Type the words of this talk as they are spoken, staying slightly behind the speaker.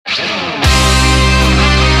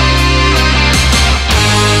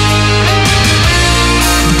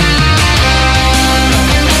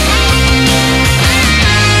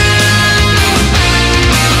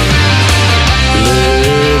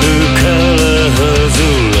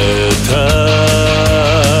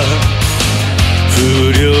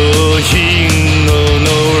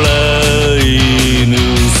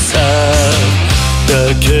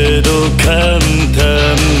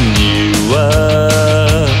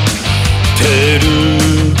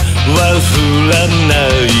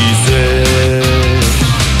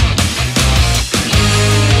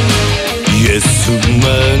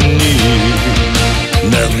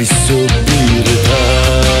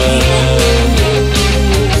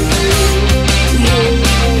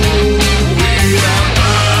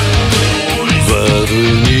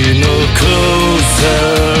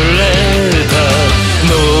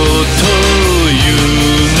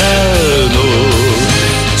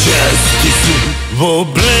を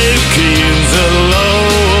breaking the law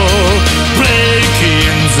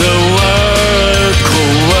breaking the world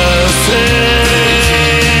壊せ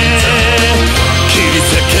切り裂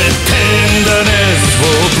けてんだね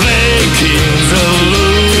for breaking the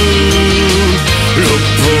rule 六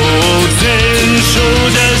法全書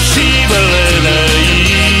じゃ縛れない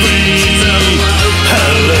波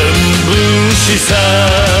乱分子さ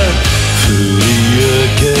振り上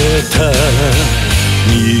げた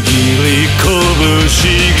握り拳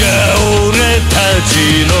が俺たち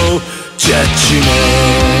のジャッジメント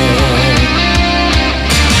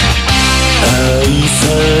愛さ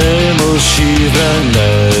えも知らな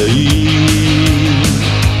い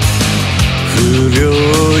不良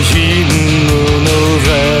品の野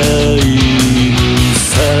良犬さ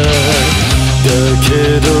だけ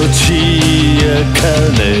ど血や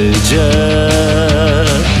金じゃ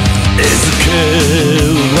餌付け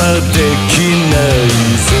はできない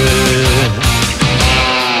ぜ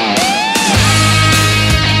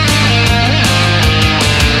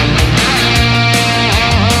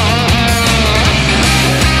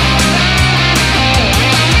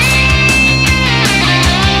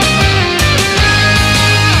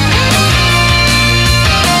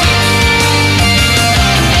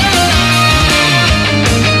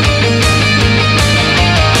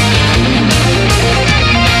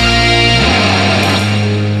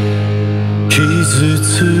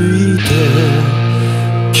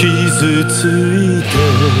傷ついて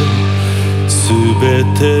全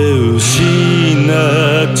て失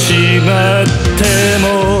っちまっても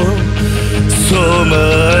染ま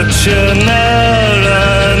っちゃなら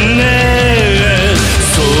ねえ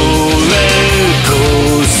それこ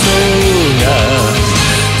そが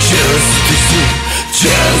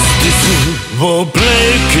Justice を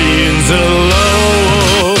breaking the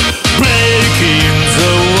law breaking the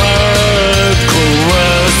world 壊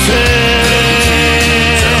せ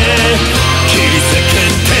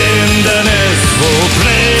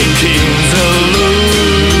breaking the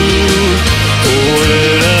rule 俺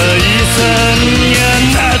ら遺産が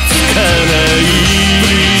懐かない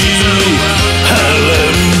波乱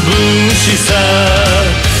分子さ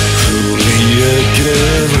振り上げ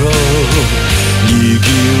ろ握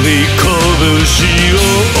り拳を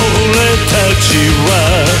俺たちは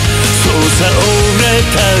そうさ俺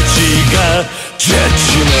たちがジャッ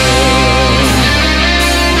ジメン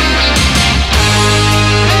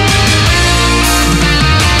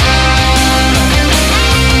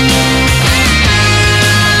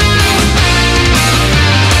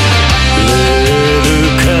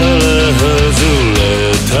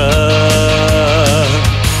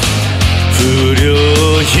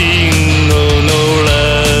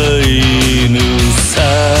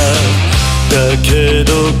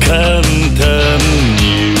ト簡単に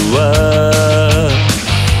は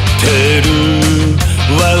テル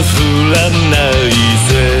は降らない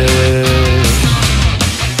ぜ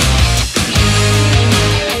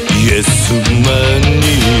イエスマンに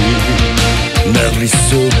なりそ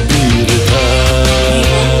びれた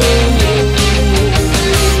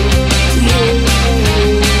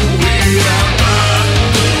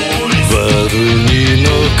悪に残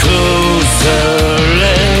され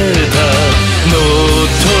たの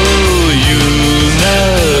という名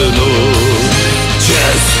の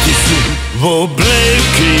Justice を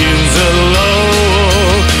breaking the law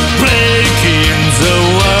breaking the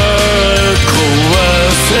world 壊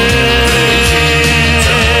せ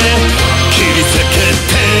切り裂け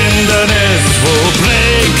てんだね for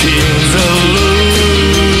breaking the rule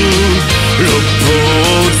六法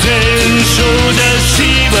全書じゃ縛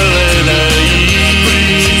れない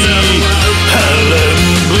波乱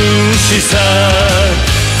分子さ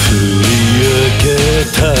振り上げ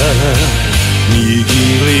た握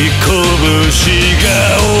り拳が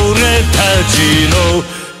俺たちの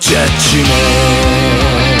ジャッジメント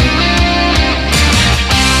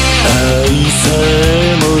愛さ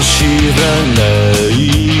えも知らない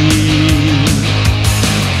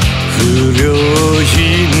不良品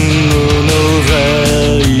の野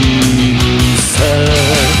良犬さ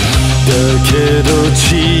だけど血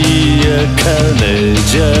や金じ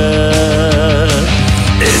ゃ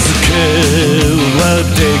餌付けは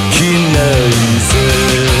できないぜ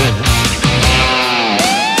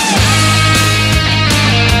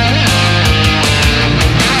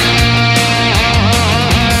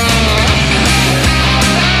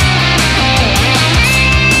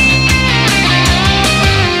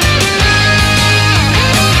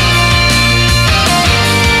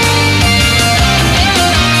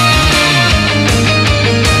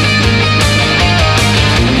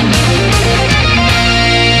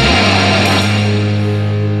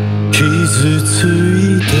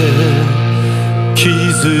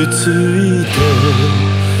傷ついて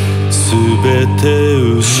全て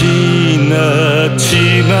失っち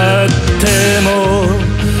まっても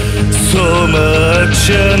染まっ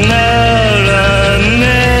ちゃならね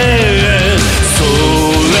え。それ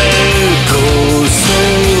こそ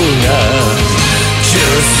が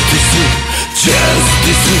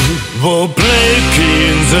Justice for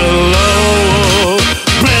breaking the law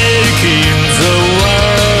Breaking the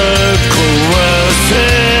world 壊せ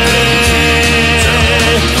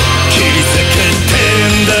切り裂けて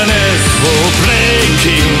んだね For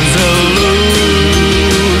breaking the rule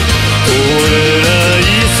俺ら遺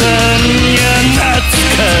産や懐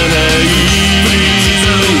かない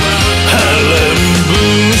波乱分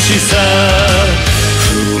子さ振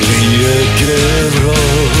り上げろ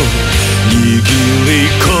握り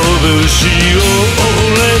拳を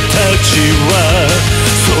俺たちは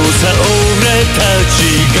そうさ俺たち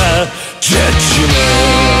がジャッジメ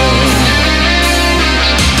ン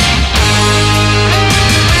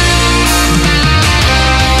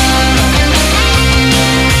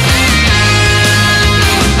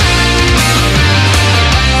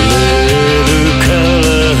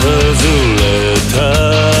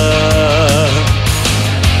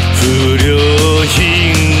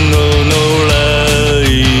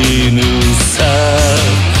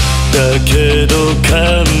ト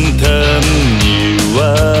簡単には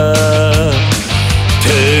テ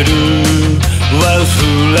ルは降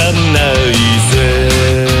らないぜ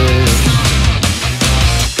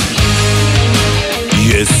イ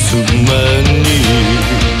エスマンに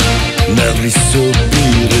なりそび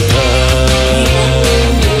れた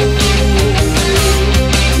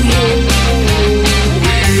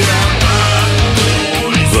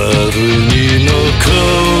悪に残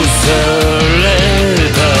され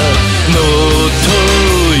たのと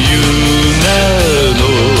いう名の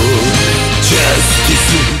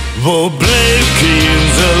Justice for breaking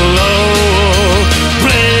the law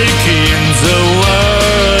Breaking the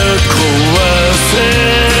world 壊せ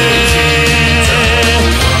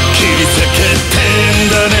切り裂けてん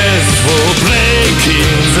だね For breaking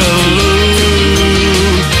the rule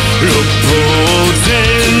六法全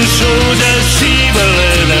書じゃ縛れ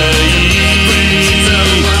ない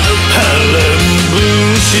波乱分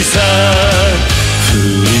子さ振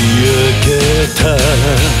り上げた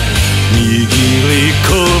握り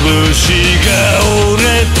拳が俺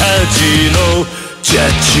たちのジャッ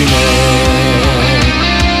ジメント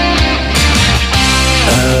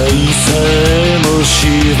愛さえも知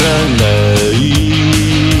らない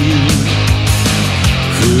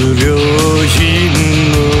不良品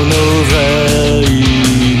の野良犬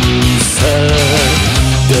さ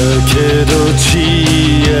だけど血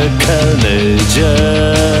や金じゃ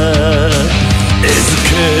餌付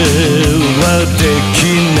けはでき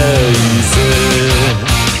ないぜ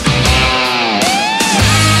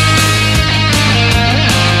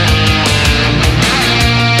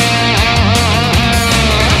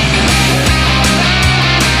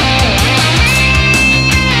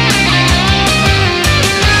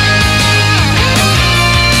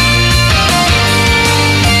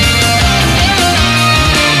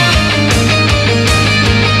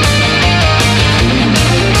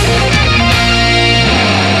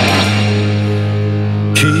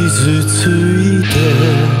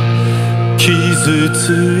傷つ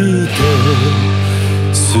いて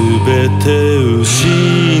全て失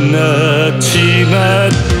っちまっ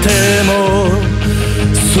ても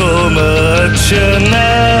染まっちゃな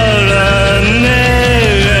らね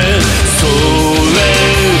えそれ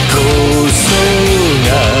こそ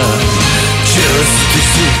が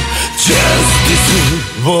Justice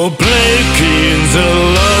for breaking the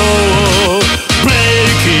law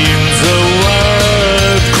Breaking the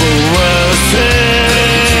world 壊せ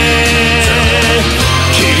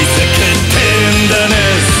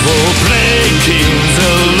For breaking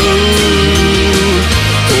the rule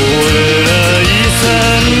俺ら遺産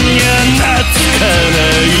や懐かな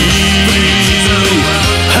い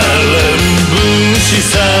波乱分子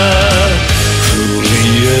さ振り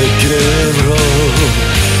上げろ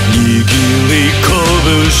握り拳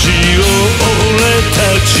を俺た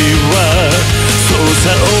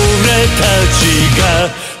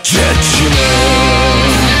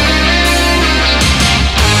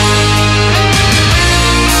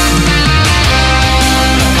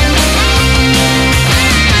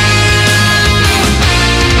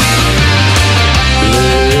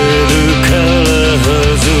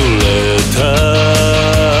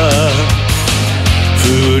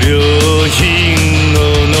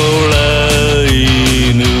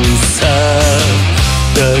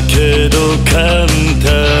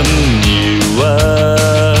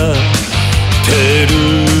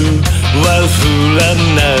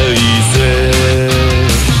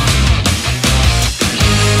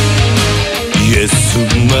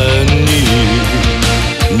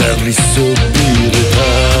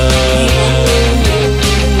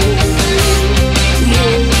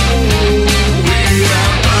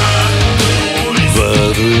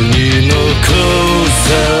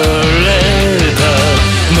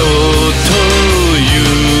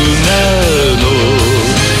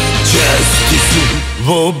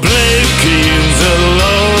を Breaking the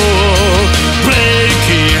law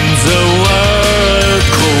Breaking the world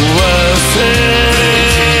壊せ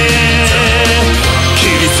切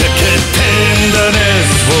り裂けテンダネス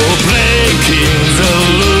を Breaking the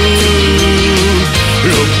rule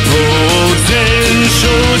六法全書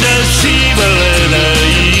じゃ縛れない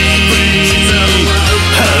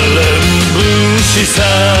波乱分子さ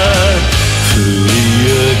振り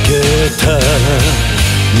上げた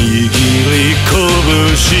握り拳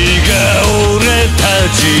が俺た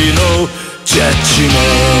ちのジャッジも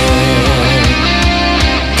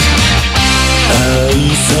愛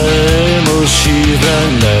さえも知ら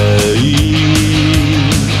ない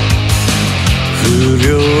不良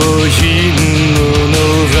品の野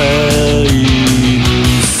良犬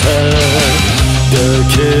さだ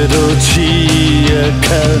けど血や金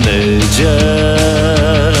じゃ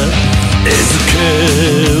餌付け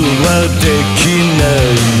はできな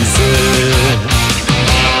いぜ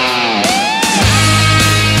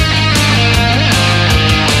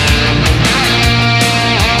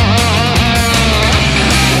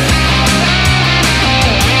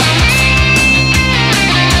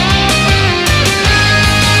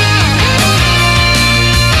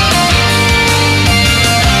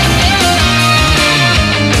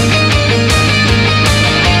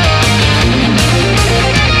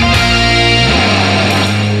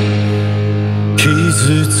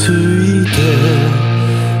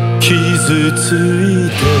傷つい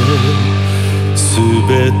て全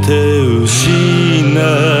て失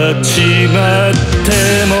っちまって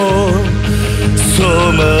も染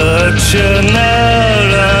まっちゃな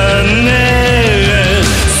らねえ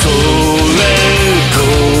それこ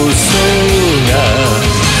そが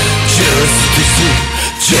Justice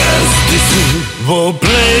を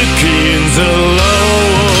Breaking the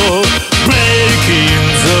law Breaking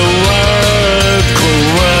the world 壊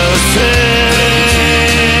せ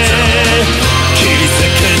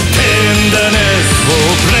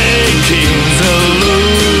Breaking the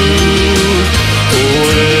rule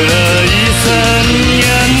俺ら遺産には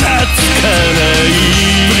懐かない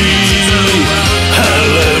波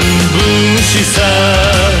乱分子さ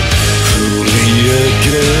振り上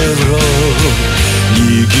げろ握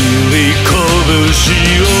り拳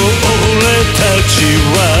を俺たち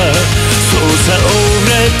はそうさ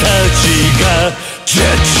俺たちがジャ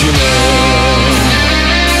ッジメント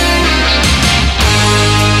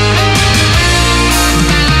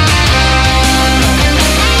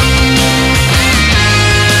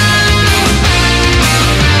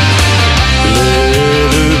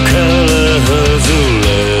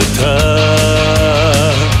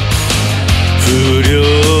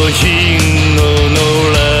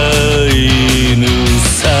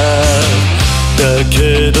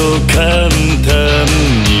けど簡単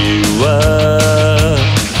には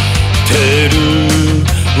テル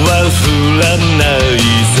は降らない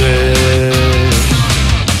ぜ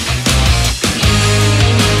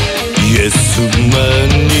イエスマン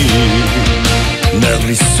になり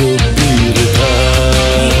そびれた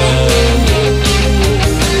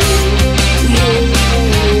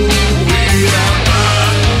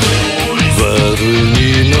悪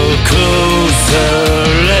に残さ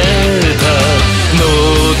れたの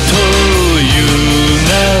という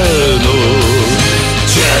名の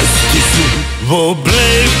Justice を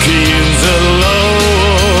Breaking the law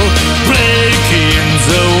Breaking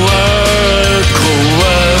the world 壊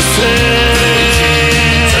せ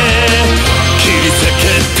切り裂け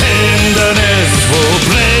テンダネスを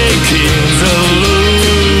Breaking the rule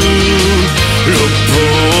六法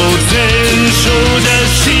全書じゃ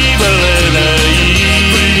縛れない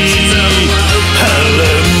波乱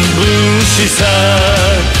分子さ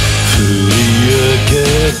振り上げ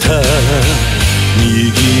た握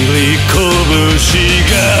り拳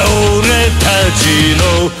が俺たちの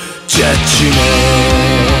ジャッジメント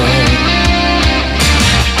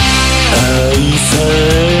愛さ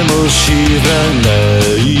えも知らな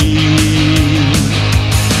い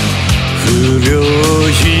不良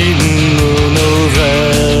品の野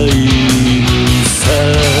良犬さ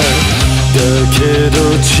だけど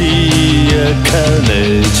血や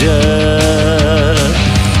金じゃ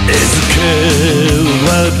餌付けは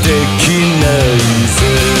できないぜ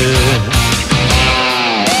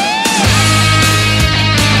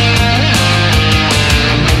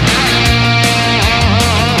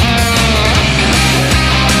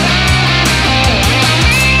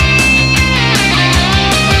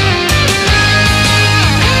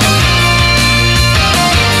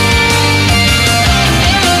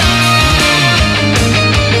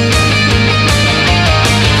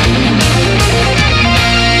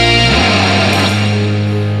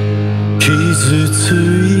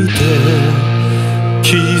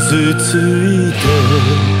傷ついて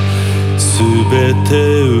全て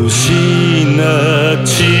失っ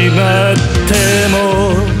ちまっても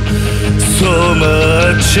染ま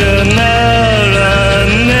っちゃなら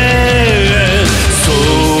ねえ。そ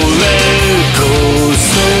れこそ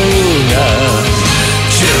が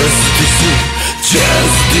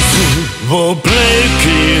Justice for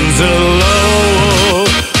breaking the law,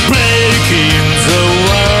 breaking the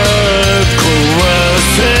world 壊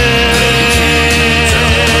せ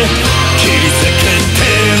切り裂けて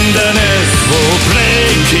んだね for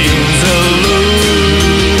breaking the rule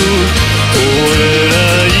俺ら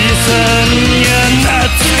遺産や懐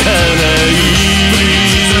かない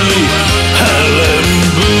波乱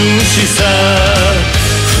分子さ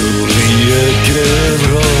振り上げ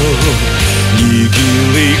ろ握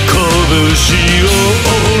り拳を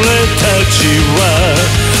俺たちは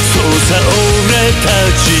そうさ俺た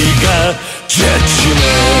ちがジャッジメン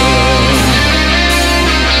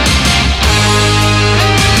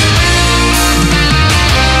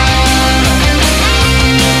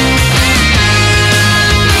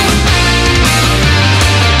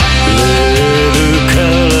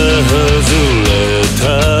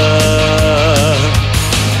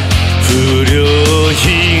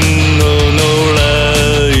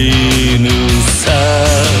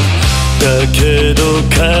ト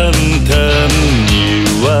簡単に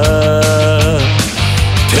は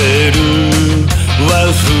テルは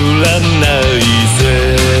降らないぜ。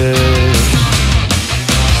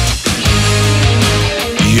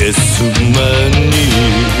イエスマンに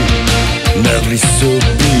なりそび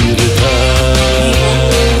れた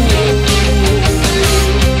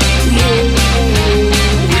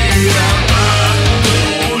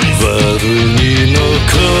悪に残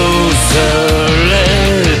され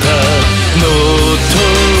たのと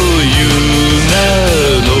いう名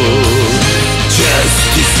の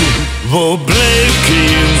Justice for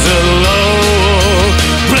breaking the law,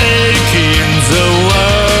 breaking the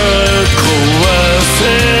world 壊せ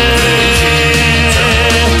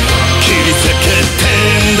切り裂けて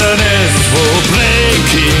んだね for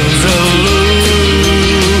breaking the rule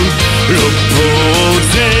六法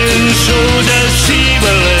全書じゃ縛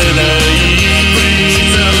れない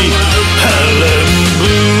波乱分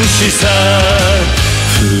子さ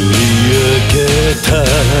振り上げた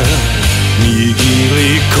握り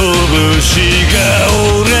拳が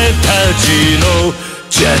俺たちの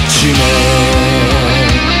ジャッジメント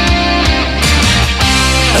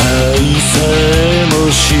愛さえも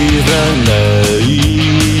知らない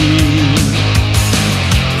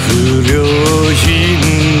不良品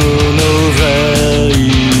の野良犬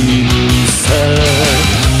さ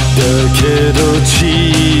だけど血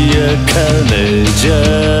や金じゃ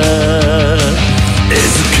餌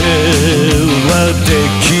付けはで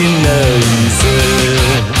きないぜ。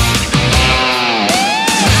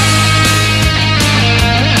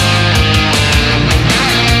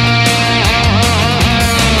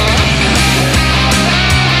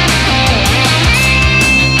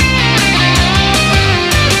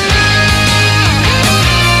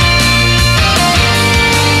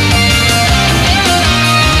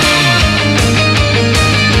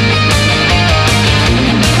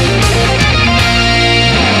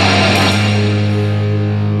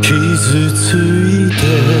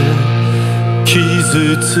傷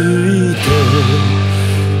ついて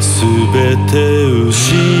全て失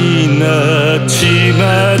っちま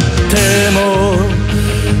っても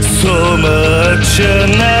染まっちゃ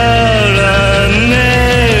ならね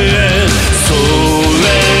え。それ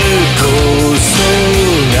こそ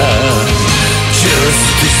が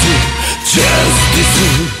Justice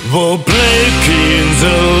for breaking the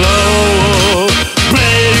law,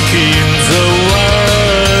 breaking the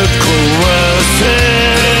world 壊せ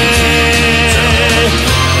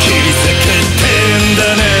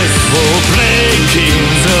For breaking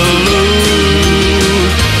the rule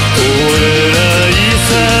俺ら遺産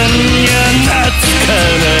や懐か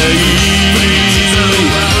ない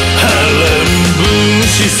波乱分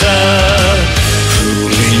子さ振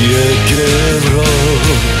り上げろ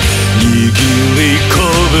握り拳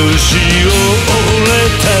を俺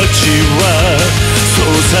たちはそう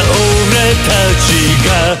さ俺たちが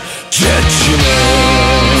ジャッジメン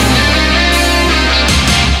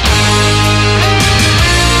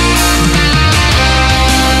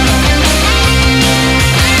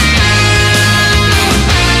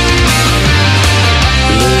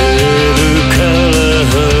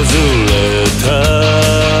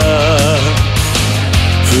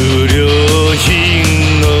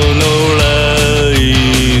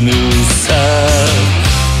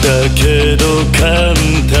ト簡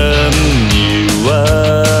単には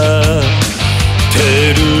テ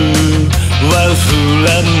ら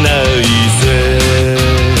ないぜ。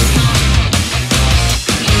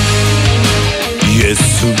イエス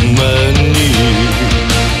マンに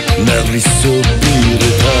なりそびれ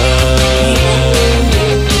た。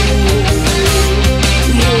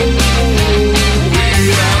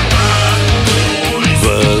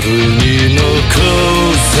悪に残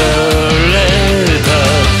された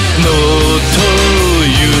のとい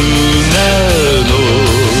う名の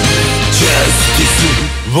Justice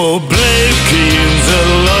for breaking the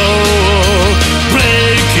law,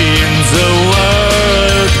 breaking the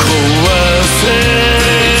world 壊せ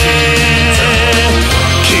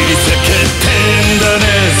切り裂け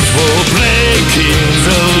Tenderness for breaking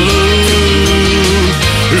the rule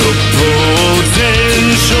六法全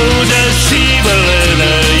書じゃ縛れな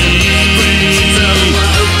い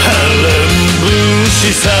波乱分子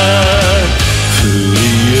さ振り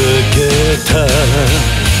上げた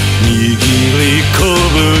握り拳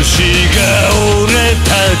が俺た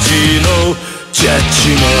ちのジャッジ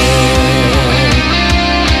メント。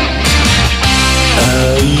愛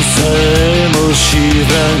さえも知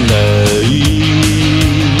らない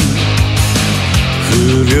不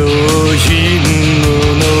良品の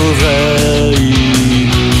野良犬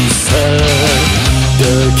さだ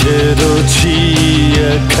けど血や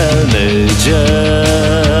金じゃ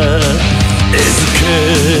餌付け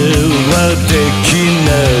はできな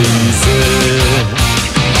いぜ。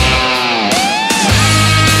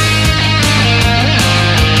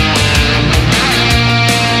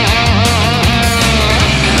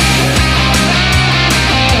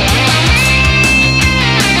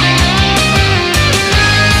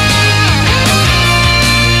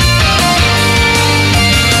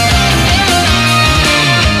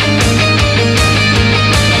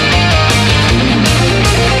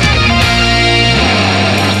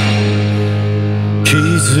傷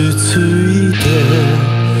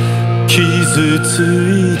つい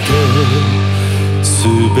て全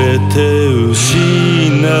て失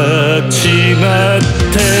っちまっ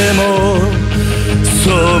ても染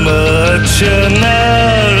まっちゃな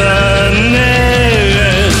らね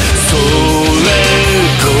え。それ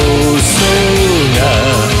こそが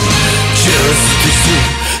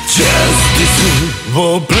Justice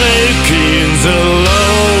for breaking the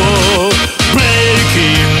law,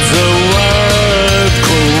 breaking the world 壊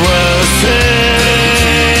せ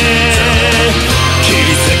切り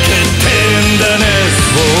裂け Tenderness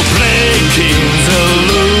for breaking the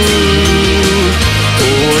rule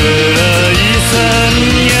俺ら遺産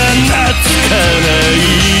や懐かない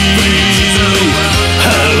波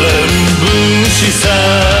乱分子さ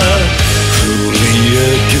振り上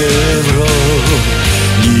げろ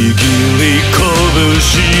握り拳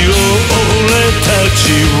を俺たち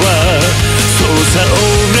はそうさ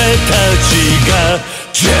俺たちが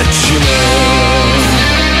ジャッジメント。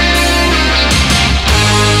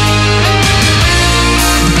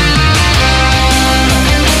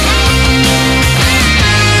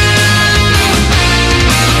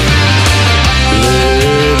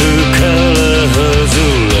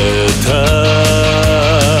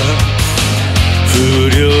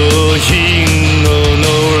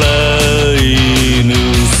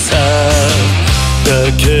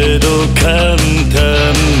けど簡単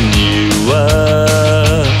には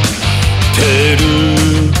手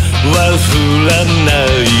は振らな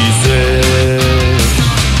いぜ。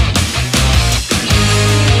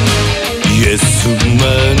イエスマ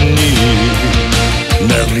ンに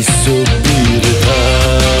なりそびれた。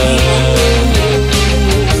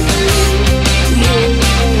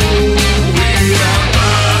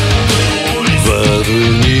悪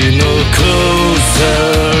に残さ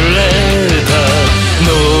れたの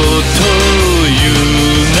という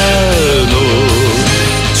名の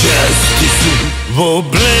Justice for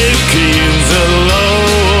breaking the law,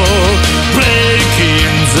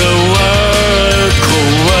 breaking the world 壊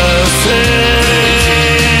せ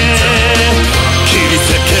切り裂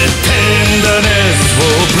け Tenderness for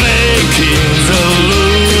breaking the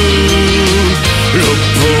rule 六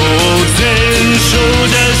法全書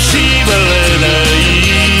じゃ縛れない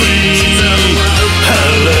波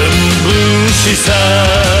乱分子さ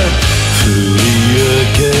振り上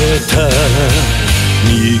げた握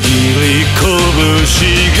り拳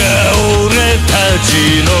が俺たち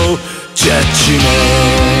のジャッジメント。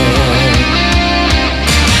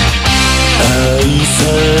愛さ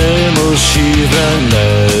えも知らな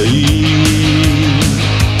い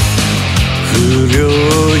不良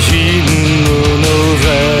品の野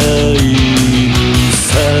良犬さ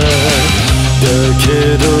だけ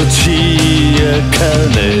ど血や金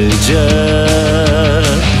じゃ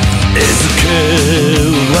餌付け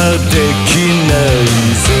はできない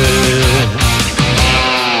ぜ。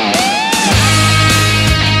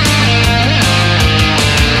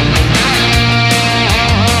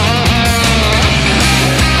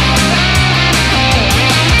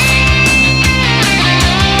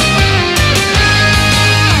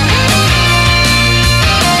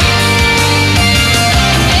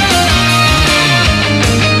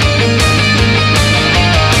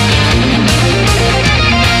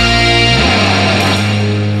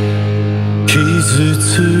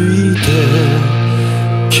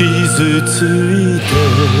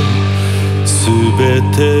全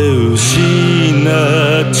て失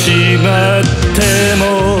っちまっても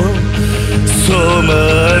染ま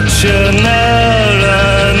っちゃなら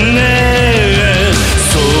ねえ。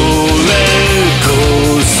それこ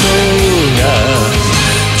そが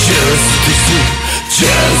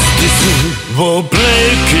Justice for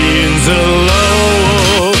breaking the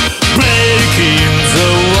law, breaking the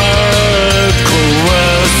world 壊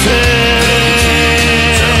せ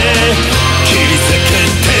切り裂け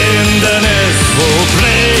tenderness for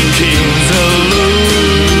breaking the rule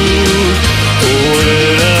俺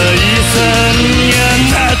ら遺産や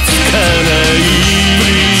懐かない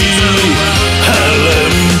波乱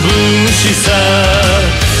分子さ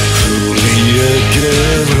振り上げ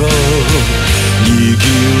ろ握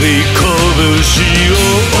り拳を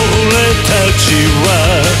俺たちは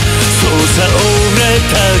そうさ俺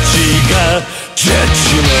たちがジャッジ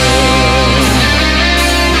メン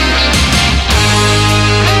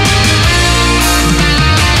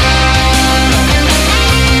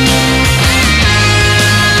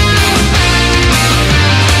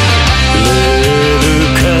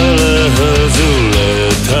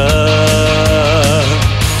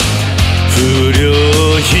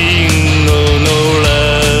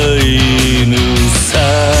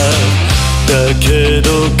ト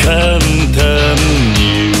簡単に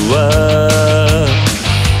は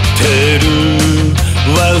手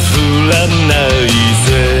は振らないぜ。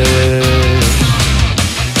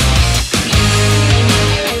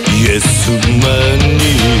イエスマンに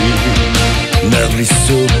なりそ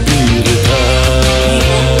びれた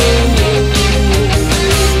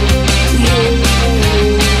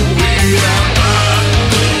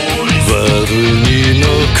悪に残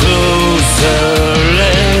され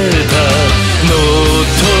たの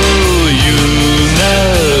という名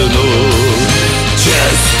の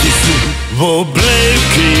Justice for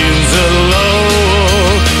breaking the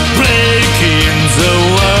law, breaking the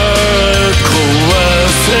world 壊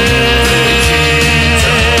せ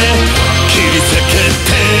切り裂け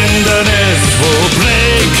tenderness for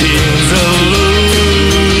breaking the rule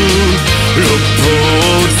六法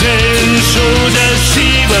全書じゃ縛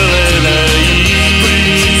れない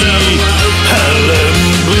波乱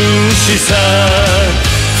分子さ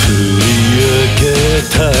振り上げ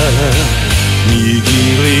た握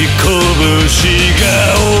り拳が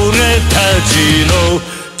俺たちの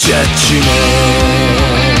ジャッジメント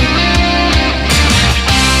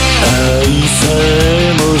愛さえ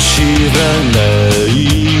も知らない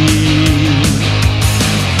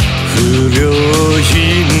不良品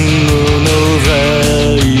の野良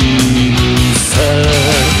犬さ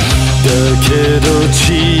だけど血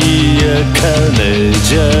や金じ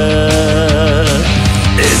ゃ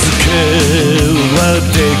餌付けは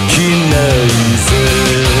できないぜ。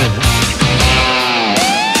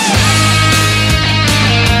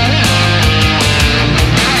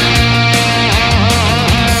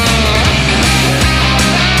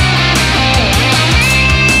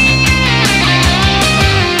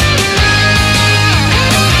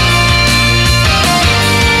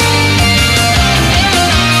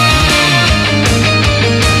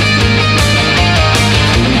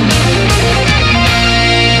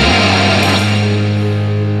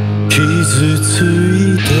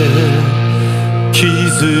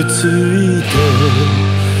傷ついて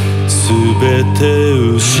全て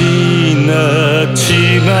失っち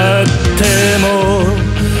まっても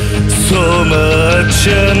染まっち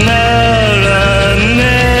ゃならね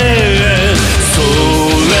え。そ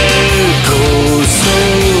れこそ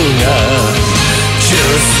が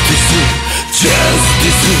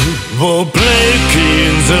Justice for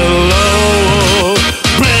breaking the law,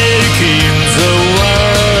 breaking the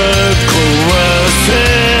world 壊せ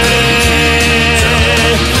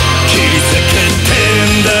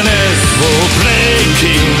tenderness for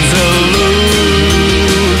breaking the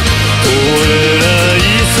rule 俺ら遺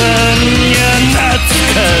産や懐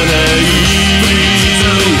かない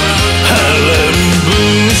波乱分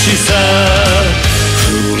子さ振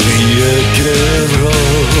り上げろ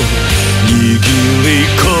握り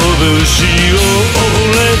拳を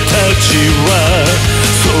俺たち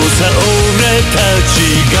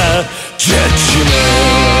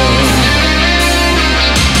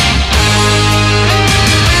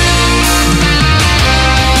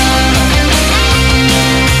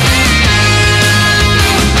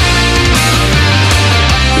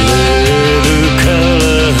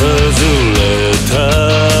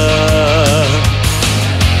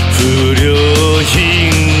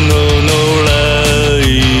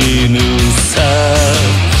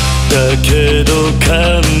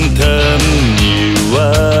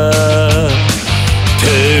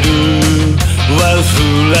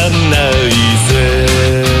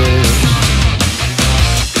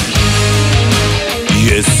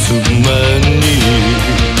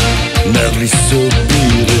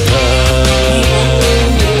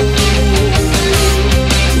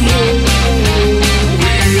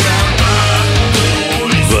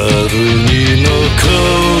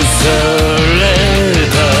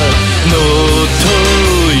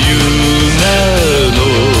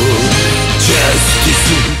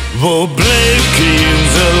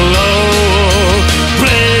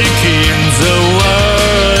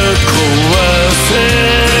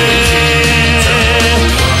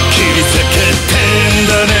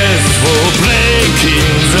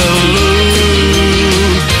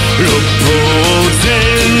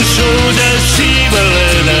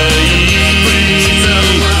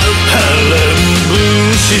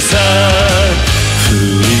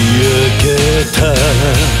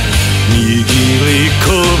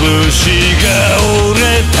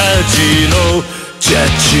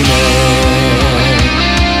ちも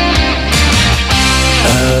愛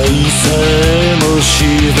さえも知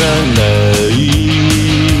らない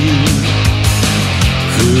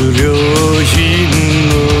不良品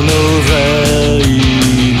の野良犬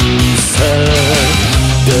さ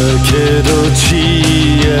だけど血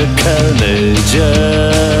や金じゃ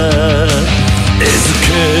餌付け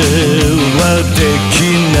はでき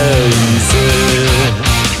ないぜ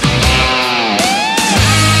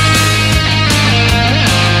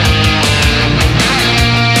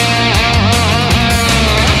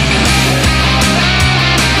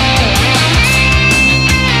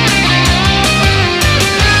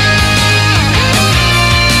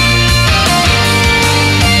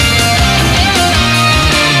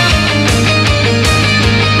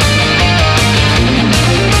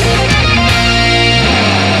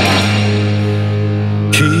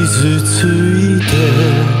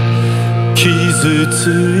傷つ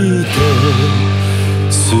いて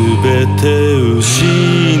全て失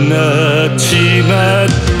っちまっ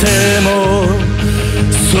ても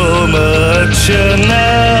染まっちゃな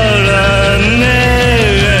らね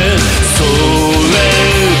えそれ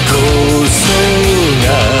こそが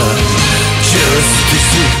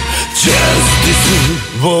Justice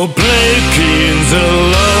for breaking the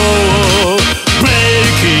law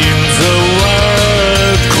breaking the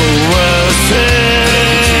world 壊せ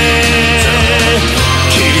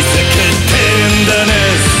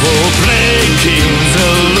Breaking the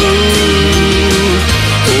rule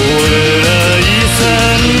俺ら遺産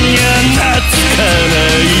や懐かな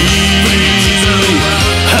い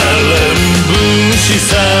波乱分子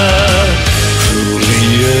さ振り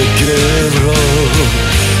上げろ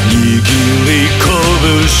握り拳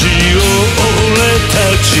を俺た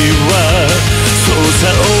ちはそうさ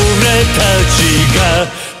俺たちが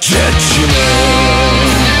ジャッジメン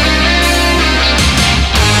ト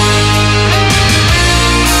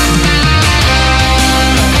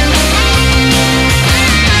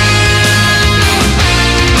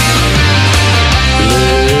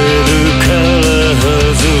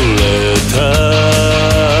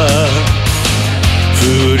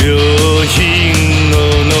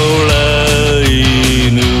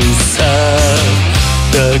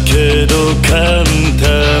けど簡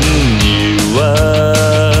単には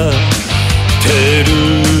テル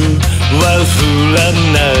は降ら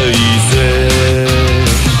ないぜ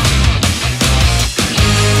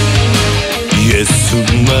イエスマン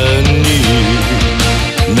に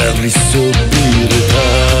なりそびれた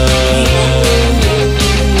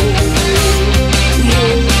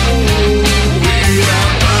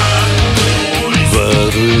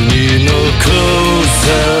悪に残さ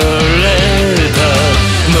れた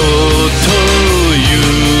のという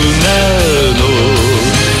名の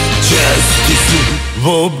Justice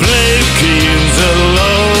for breaking the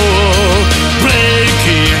law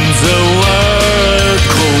breaking the world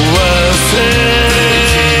壊せ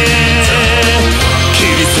切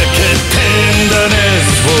り裂け Tenderness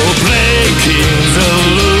for breaking the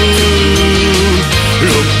rule 六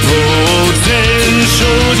法全書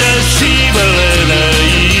じゃ縛れな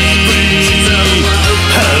い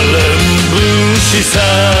波乱分子さ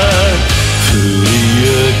振り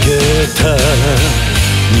上げた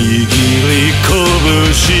握り拳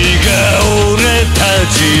が俺た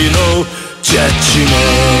ちのジャッジメント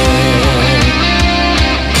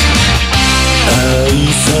愛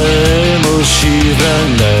さえも知ら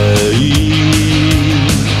ない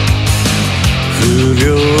不良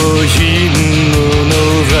品の野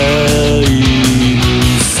良犬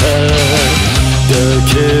さだ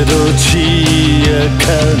けど血や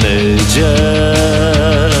金じゃ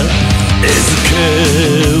餌付け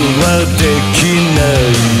はできない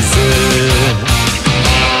ぜ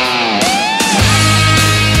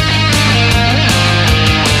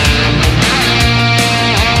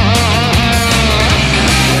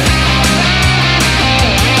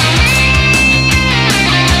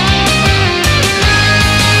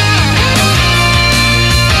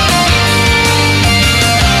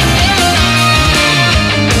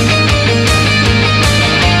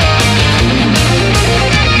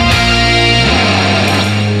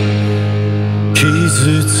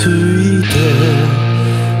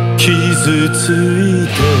傷つい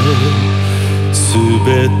て全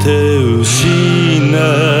て失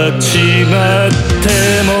っちまって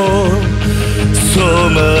も染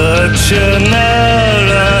まっちゃな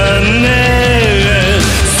らねえ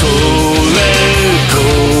それこ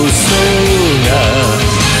そが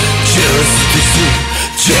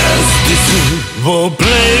Justice for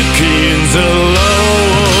breaking the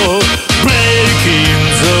law breaking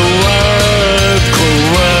the world 壊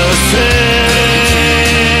せ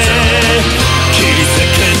切り裂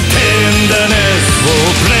け Tenderness for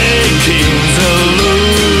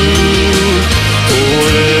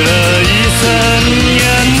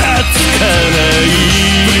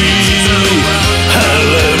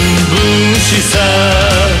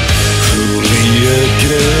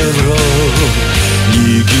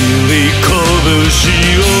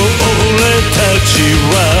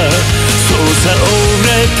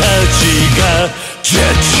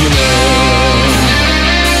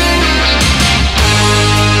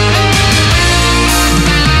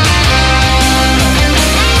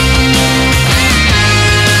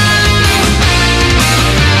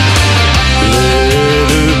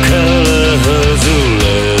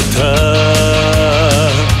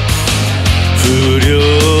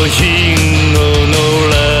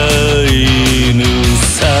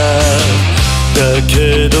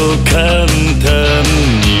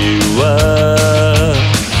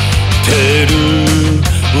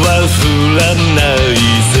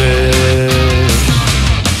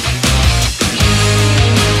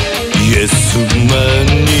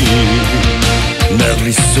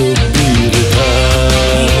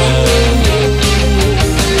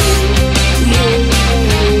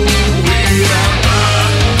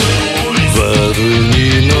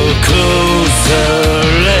に残さ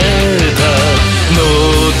れたの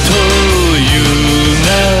という名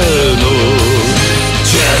の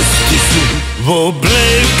Justiceを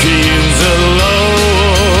Breaking the law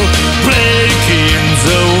Breaking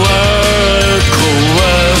the world 壊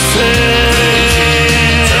せ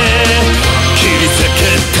切り裂け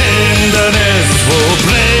Tenderness for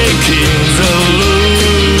Breaking the rule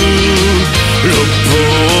六法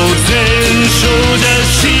全書じゃ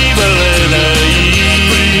縛れない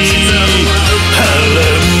波乱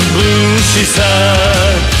分子さ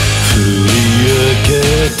振り上げ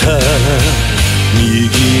た握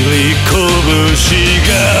り拳が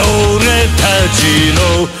俺たちの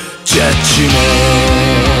ジャッジも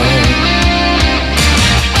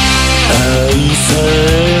愛さ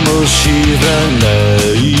えも知らな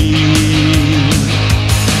い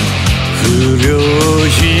不良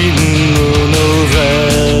品の野良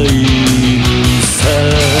犬さ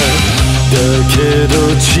だけど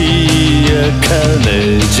血や金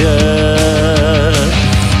じゃ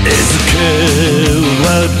餌付けは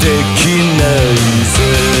できないぜ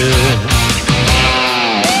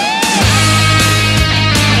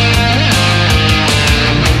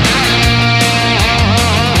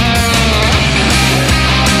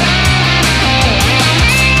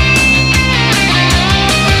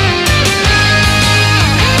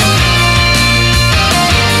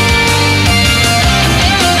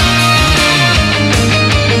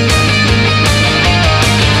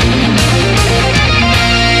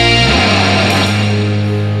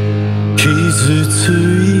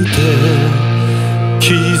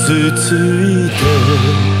傷ついて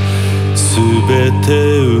全て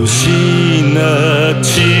失っち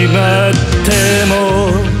まっても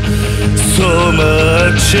染ま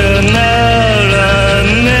っちゃなら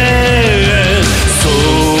ねえそ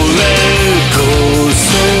れこそ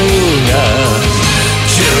が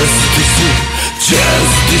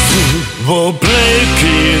Justice を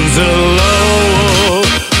Breaking the law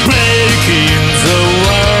Breaking the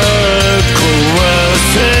world 壊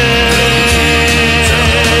せ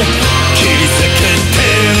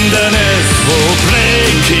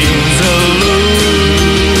Breaking the rule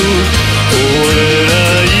俺ら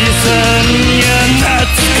遺産には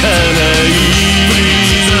懐かない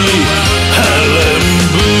波乱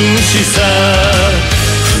分子さ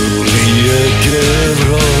振り上げ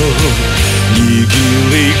ろ握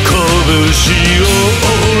り拳を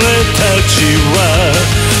俺たちは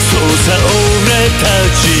そうさ俺た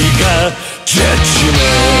ちがジャッジメ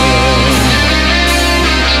ン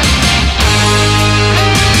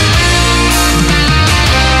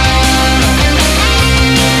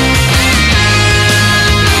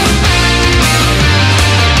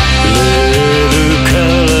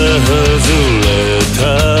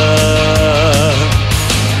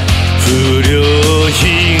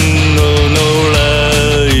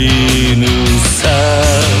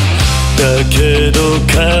ト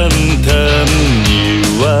簡単に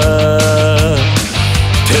は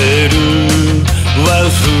手は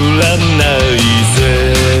振らないぜ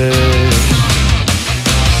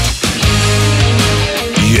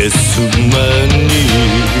イエスマンに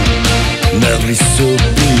なりそび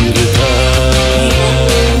れた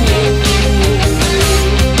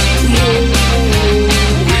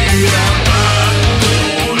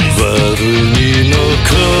悪に残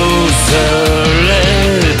され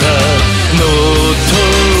たのと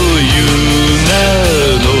いう名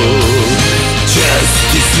の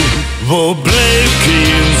Justice を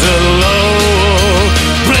Breaking the law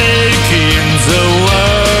Breaking the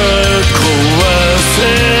world 壊せ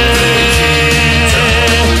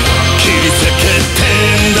切り裂け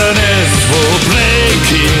Tenderness for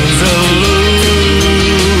Breaking the rule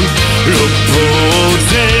六法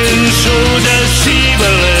全書じゃ縛れ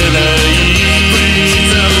ない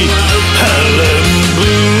波乱分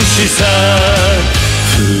子さ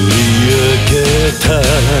振り上げた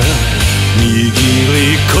握り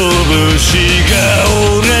拳が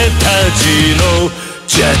俺たちの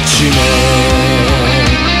ジャッジメント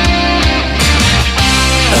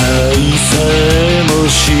愛さえも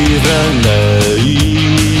知らない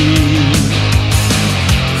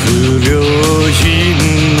不良品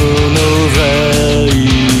の野良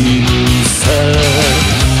犬さ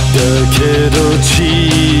だけど血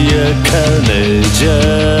や金じゃ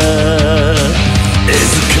餌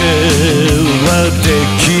付けはで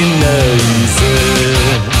きないぜ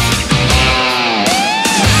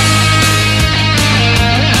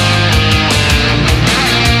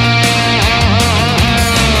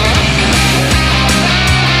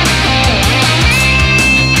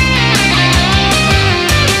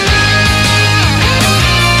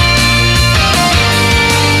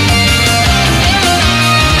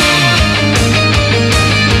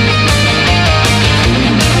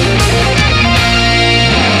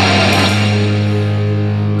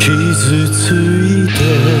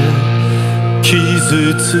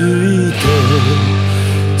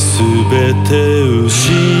て失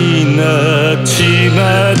っちま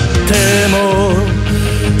っても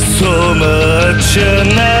染まっちゃ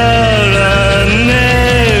ならね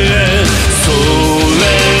え。それ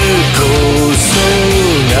こそ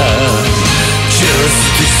が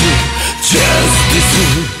Justice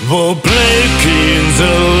for breaking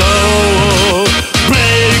the law,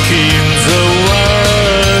 breaking the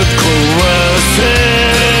world 壊せ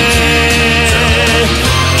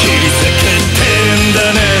切り裂けてんだ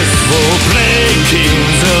ね for breaking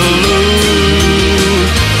the rule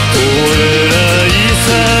俺ら遺産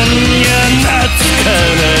や懐か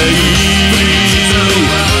ない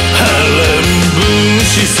波乱分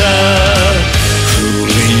子さ振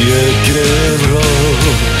り上げろ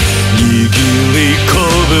握り拳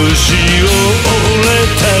を俺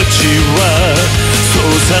たちはそう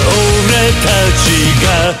さ俺たちが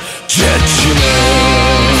ジャッジメン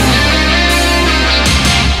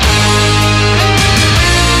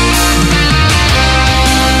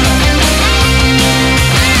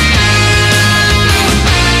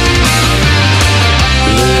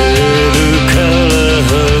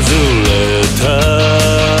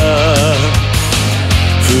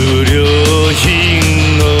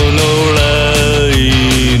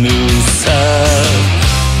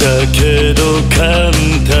簡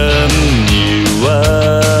単には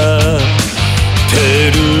テ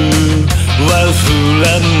ルは降ら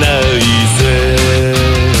ないぜ。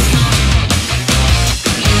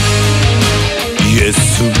イエス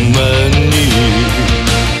マンに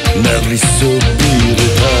なりそびれ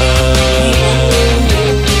た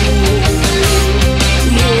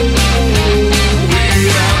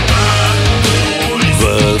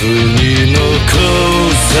悪に残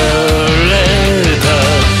された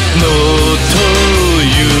の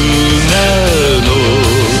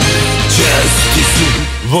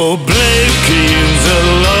For breaking the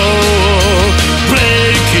law,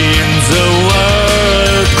 breaking the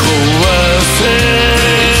world 壊せ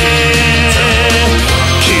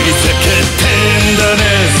切り裂けてんだね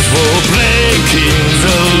For breaking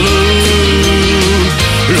the rule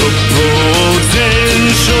六法全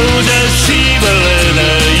書じゃ縛れな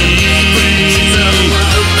い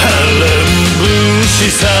波乱分子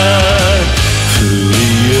さ振り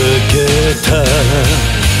上げた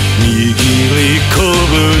握り拳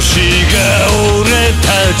が俺た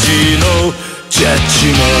ちのジャッジ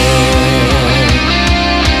メン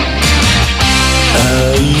愛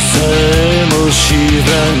さえも知ら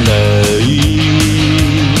ない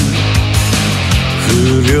不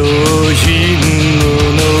良品の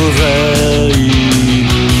野良犬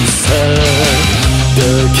さだ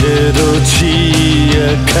けど血や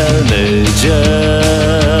金じゃ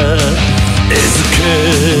餌付け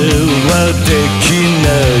はできな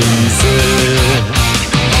いぜ。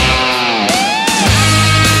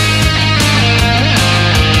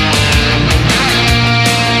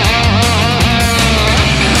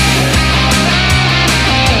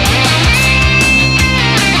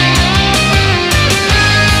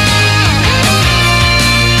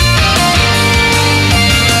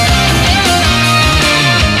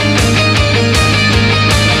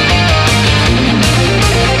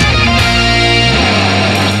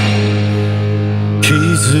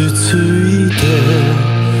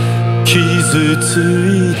傷つ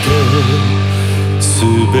いてす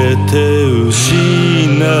べて失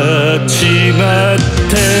っちまっ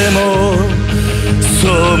ても染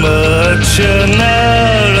まっちゃな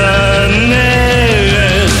らね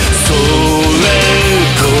え。それ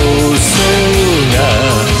こそが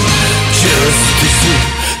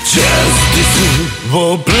Justice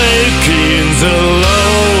for breaking the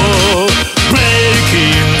law,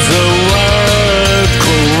 breaking the world 壊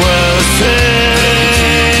せ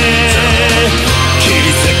切り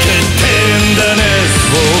裂けてんだね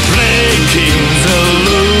For breaking the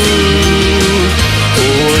rule 俺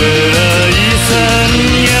ら遺産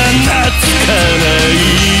や懐かない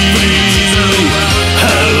波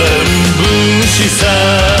乱分子さ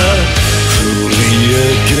振り上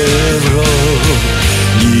げろ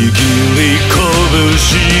握り拳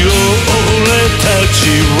を俺たち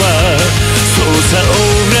は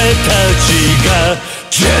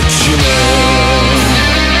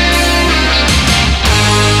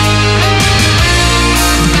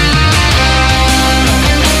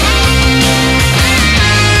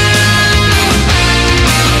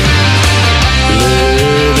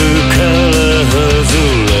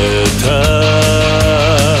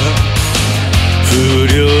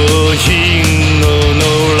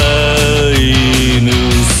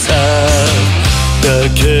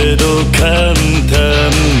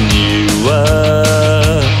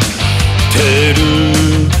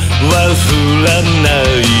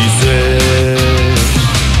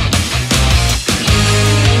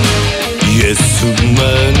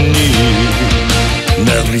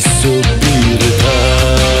りそびれた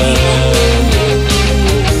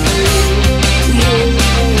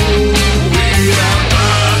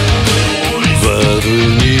悪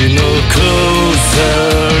に残さ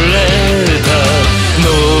れたの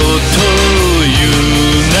という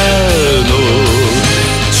名の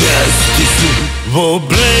Justice を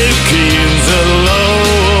Breaking the law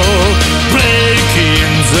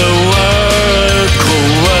Breaking the world 壊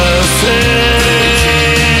せ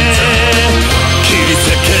切り裂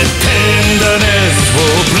け Tenderness を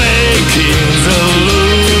Breaking the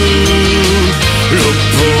rule 六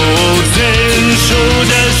法全書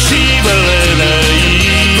じゃ縛れない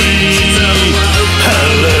波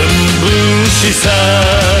乱分子さ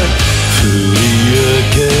振り上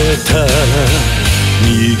げた握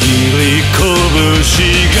り拳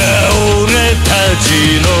が俺たち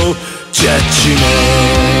のジャッジメント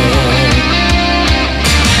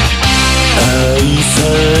愛さ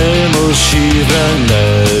えも知らな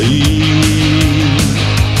い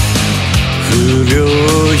不良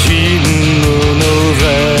品の野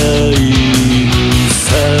良犬さ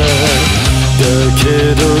だけ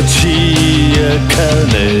ど血や金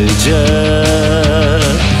じゃ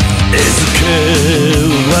餌付け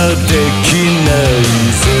はできない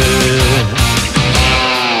ぜ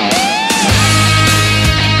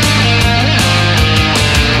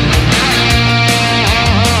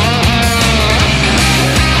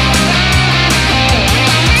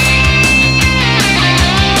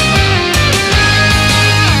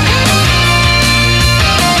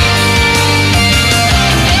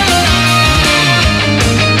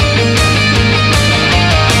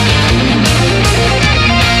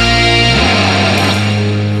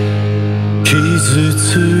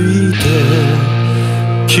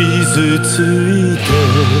傷ついて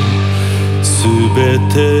全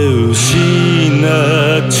て失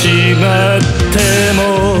っちまっても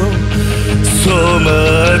染ま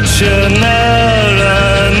っちゃなら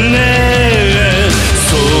ねえ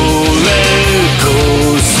それこ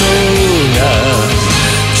そが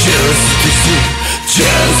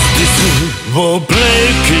Justice を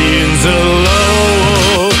Breaking the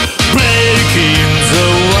law Breaking the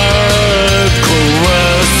world 壊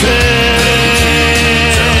せ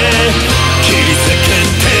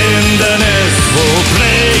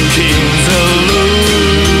Breaking the rule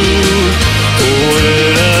俺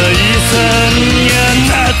ら遺産や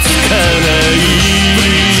懐かない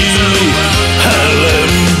波乱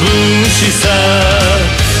分子さ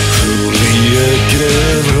振り上げ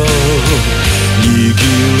ろ握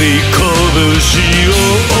り拳を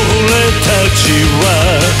俺たちは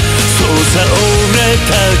そうさ俺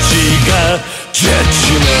たちがジャッ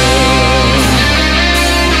ジメント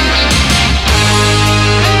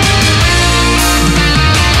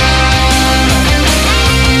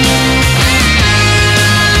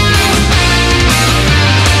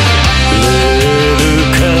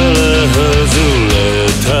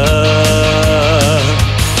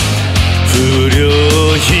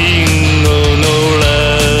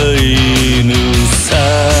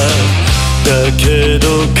けど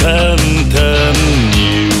簡単に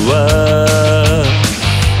は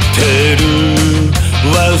テル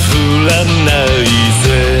は降らないぜ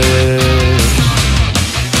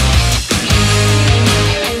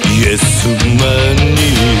イエスマンに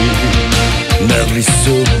なりそ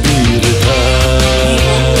びれた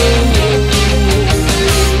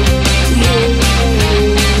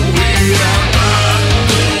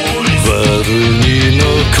悪に残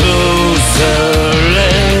され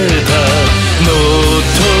たの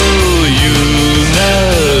という名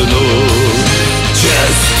の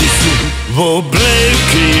Justice を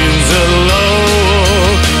Breaking the law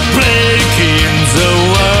Breaking the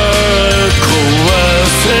world 壊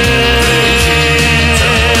せ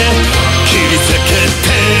切り裂け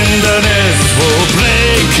Tenderness を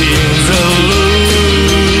Breaking the rule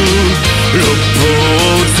六法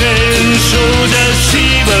全書じゃ縛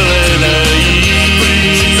れない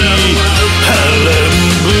波乱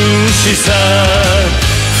分子さ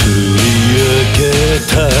振り上げ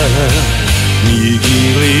た握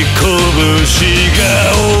り拳が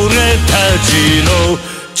俺たちの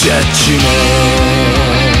ジャッジメント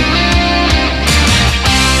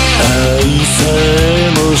愛さえ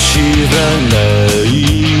も知らない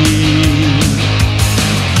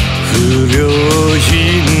不良品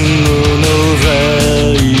の野良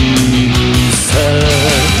犬さ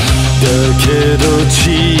だけど血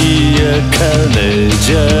や金じ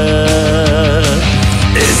ゃ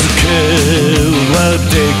餌付けは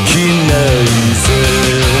できないぜ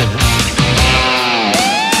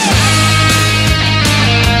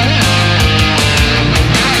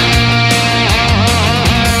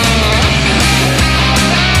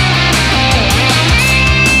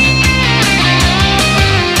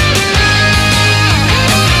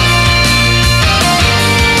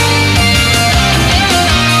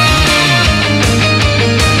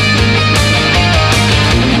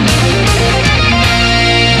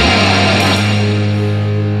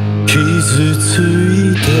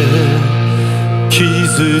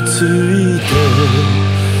傷ついて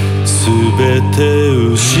全て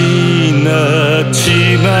失っち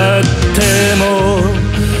まっても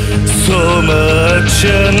染まっちゃ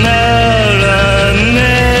ならね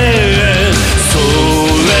え。そ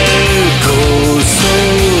れこそ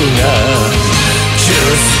が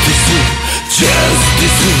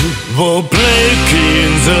Justice for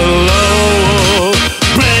breaking the law,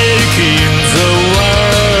 breaking the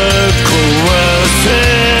world 壊せ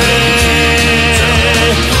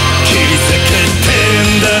切り裂けて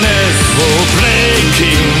んだね for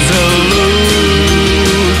breaking the rule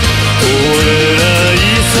俺ら遺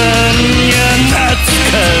産や懐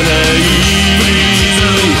かない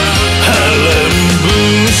波乱分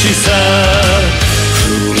子さ振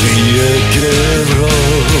り上げろ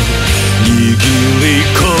握り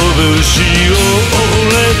拳を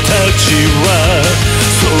俺たちは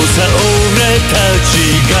そうさ俺たち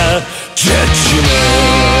がジャッジメン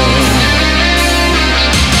ト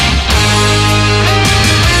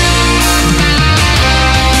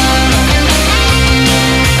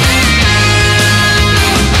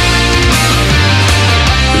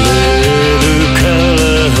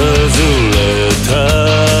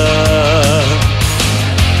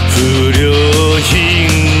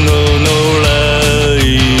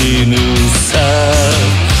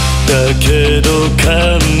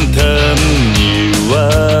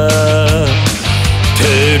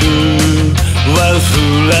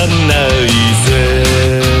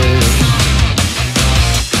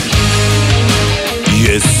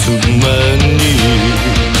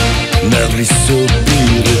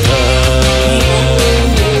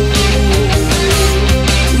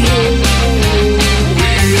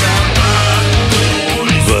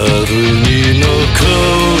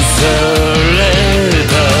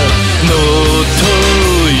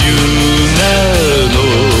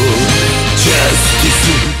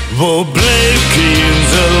For breaking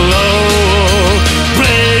the law,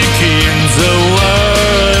 breaking the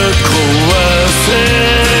world 壊せ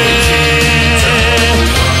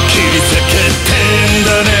切り裂けてんだ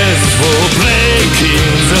ね For breaking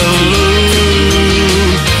the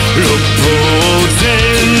rule 六法全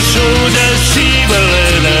書じゃ縛れ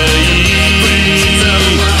ない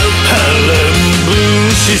波乱分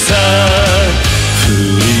子さ振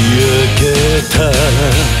り上げた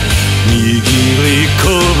握り拳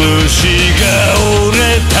が俺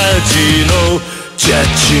たちのジャッ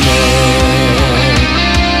ジメント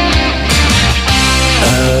愛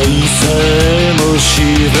さえも知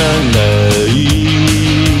らない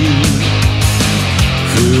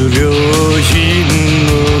不良品の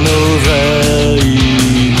野良犬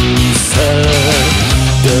さ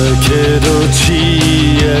だけど血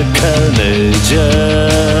や金じゃ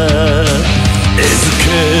餌付け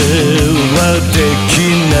はでき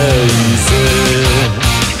ないぜ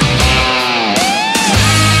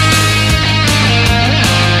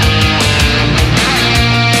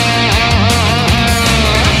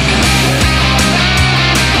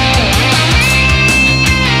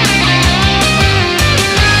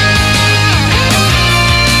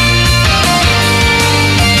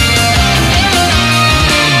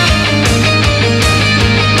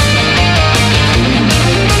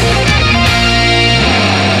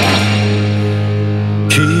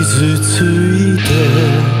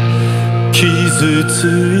傷つい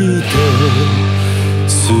て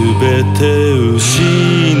全て失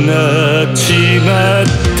っちまっ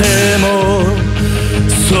ても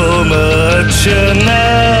染まっちゃな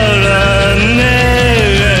らね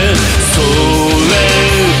え。それ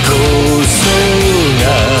こそが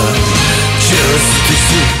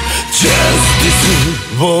Justice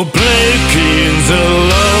for breaking the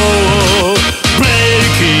law,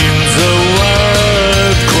 breaking the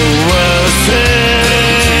world 壊せ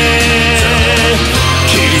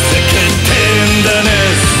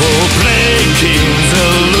breaking the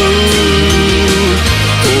rule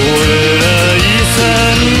俺ら遺産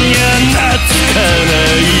や懐かな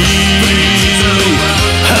い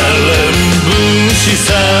波乱分子さ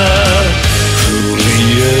振り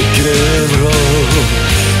上げろ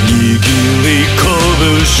握り拳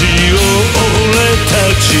を俺た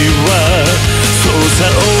ちはそうさ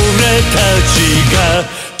俺たちが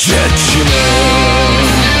ジャッジメン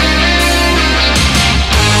ト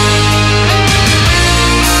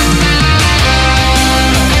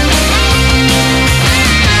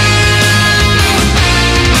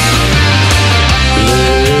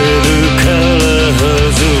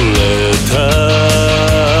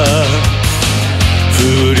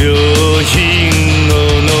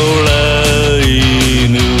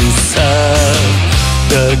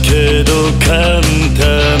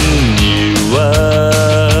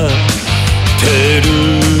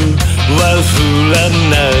ら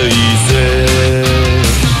な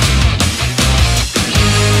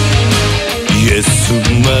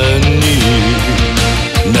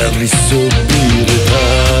りそびれた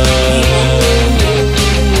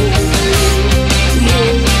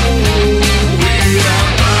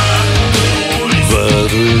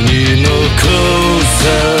悪に残さ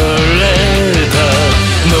れた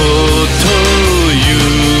のという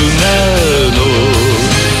名の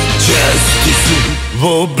Justice を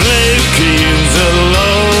Breaking the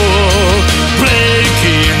law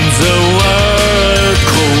Breaking the world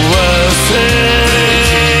壊せ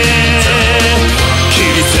切り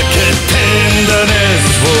裂けTenderness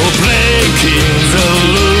for breaking the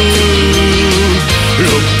rule 六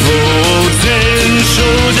法全書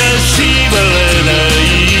じゃ縛れない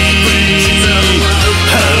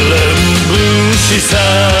波乱分子さ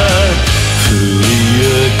振り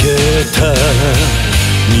上げた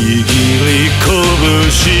握り拳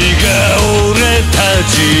が俺た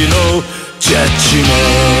ちのジャッジメント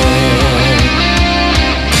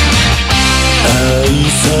愛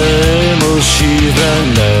さえも知ら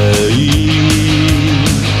ない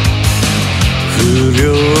不良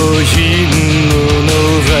品の野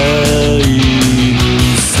良犬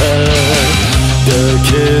さだ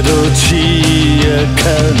けど血や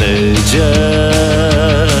金じゃ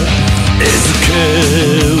餌付け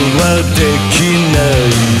はできない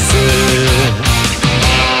ぜ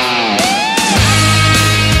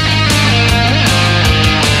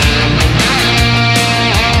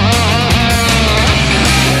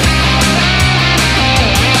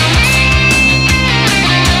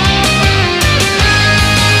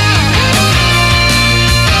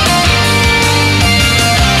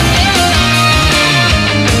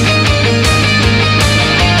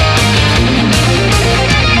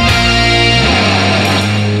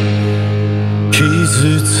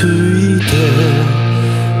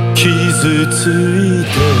傷つい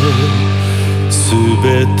て全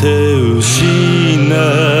て失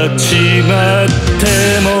っちまって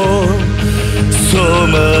も染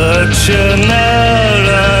まっちゃなら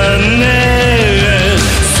ねえ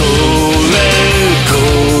それこ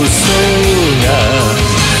そが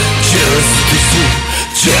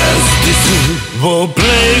Justice を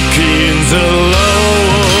Breaking the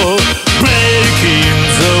law Breaking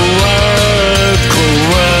the world 壊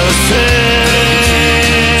せ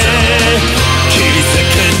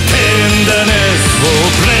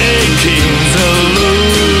Breaking the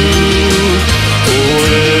rule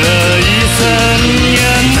俺ら遺産や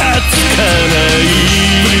懐かない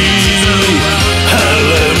波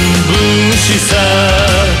乱分子さ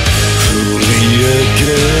振り上げ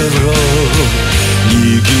ろ握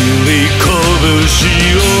り拳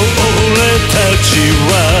を俺たち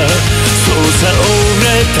はそうさ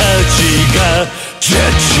俺たちがジャッ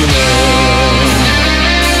ジメント